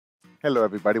Hello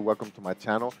everybody, welcome to my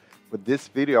channel. For this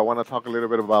video, I want to talk a little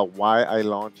bit about why I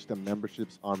launched the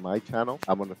memberships on my channel.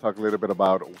 I'm going to talk a little bit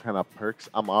about what kind of perks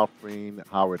I'm offering,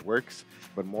 how it works,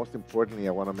 but most importantly,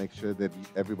 I want to make sure that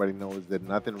everybody knows that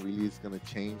nothing really is going to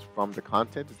change from the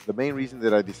content. The main reason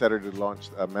that I decided to launch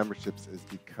memberships is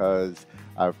because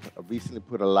I've recently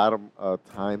put a lot of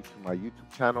time to my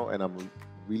YouTube channel, and I'm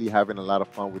really having a lot of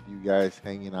fun with you guys,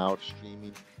 hanging out,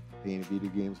 streaming, playing video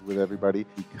games with everybody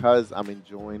because I'm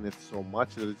enjoying it so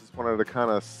much that I just wanted to kind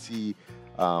of see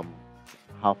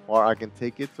how far I can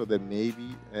take it so that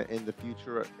maybe in the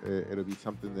future it'll be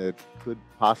something that could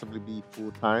possibly be full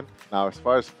time. Now, as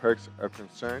far as perks are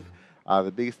concerned,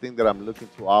 the biggest thing that I'm looking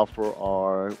to offer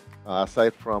are,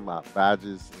 aside from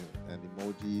badges and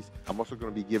emojis, I'm also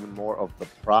going to be giving more of the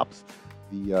props,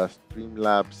 the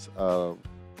Streamlabs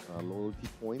loyalty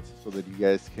points, so that you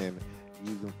guys can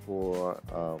use them for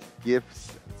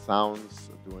gifts and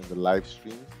sounds during the live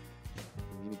streams.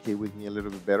 Communicate with me a little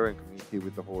bit better and communicate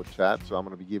with the whole chat. So I'm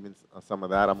going to be giving some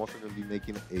of that. I'm also going to be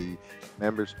making a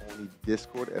members only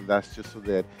Discord, and that's just so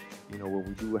that, when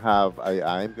we do have,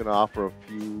 I am going to offer a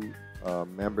few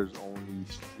members only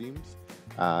streams.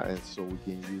 And so we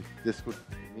can use Discord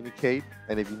to communicate.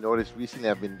 And if you notice, recently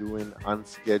I've been doing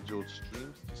unscheduled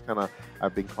streams,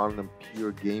 I've been calling them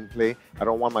pure gameplay. I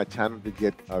don't want my channel to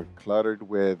get cluttered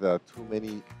with too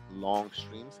many long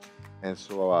streams. And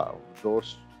so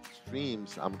those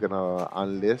streams I'm gonna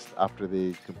unlist after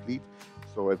they complete.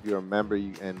 So if you're a member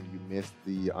and you missed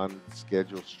the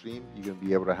unscheduled stream, you're gonna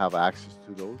be able to have access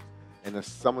to those. And as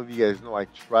some of you guys know, I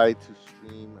tried to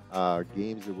stream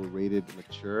games that were rated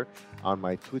mature on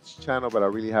my Twitch channel, but I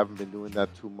really haven't been doing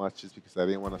that too much just because I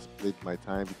didn't want to split my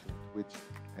time between Twitch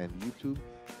and YouTube.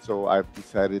 So I've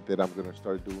decided that I'm going to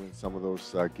start doing some of those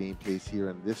gameplays here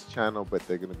on this channel, but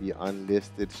they're going to be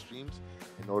unlisted streams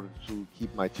in order to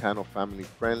keep my channel family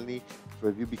friendly. So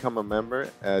if you become a member,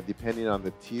 depending on the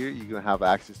tier, you're going to have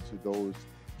access to those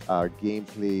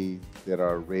gameplays that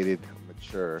are rated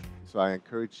mature. So I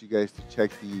encourage you guys to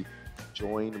check the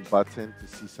join button to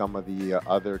see some of the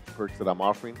other perks that I'm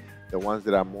offering. The ones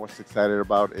that I'm most excited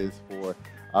about is for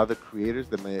other creators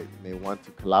that may want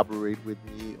to collaborate with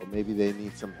me, or maybe they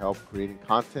need some help creating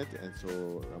content. And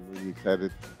so I'm really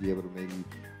excited to be able to maybe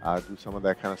do some of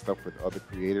that kind of stuff with other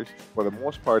creators. For the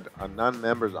most part,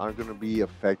 non-members aren't going to be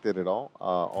affected at all.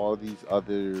 All these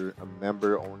other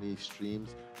member-only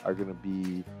streams are going to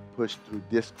be pushed through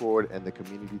Discord and the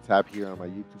community tab here on my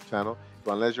YouTube channel.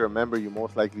 So unless you're a member, you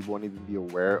most likely won't even be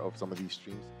aware of some of these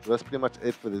streams. So that's pretty much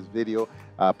it for this video.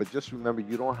 But just remember,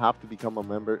 you don't have to become a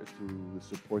member to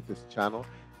support this channel.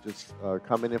 Just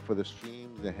coming in for the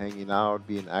streams and hanging out,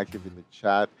 being active in the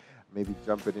chat, maybe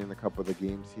jumping in a couple of the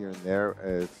games here and there.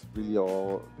 It's really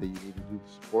all that you need to do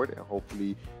to support, and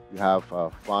hopefully you have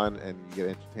fun and you get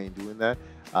entertained doing that.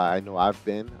 I know I've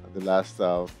been the last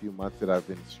few months that I've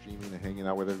been streaming and hanging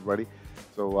out with everybody.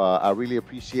 So I really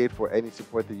appreciate for any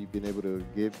support that you've been able to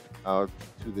give to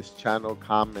this channel,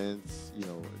 comments,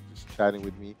 just chatting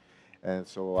with me. And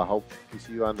so I hope to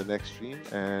see you on the next stream,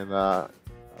 and I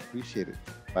appreciate it.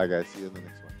 Bye guys, see you in the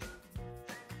next one.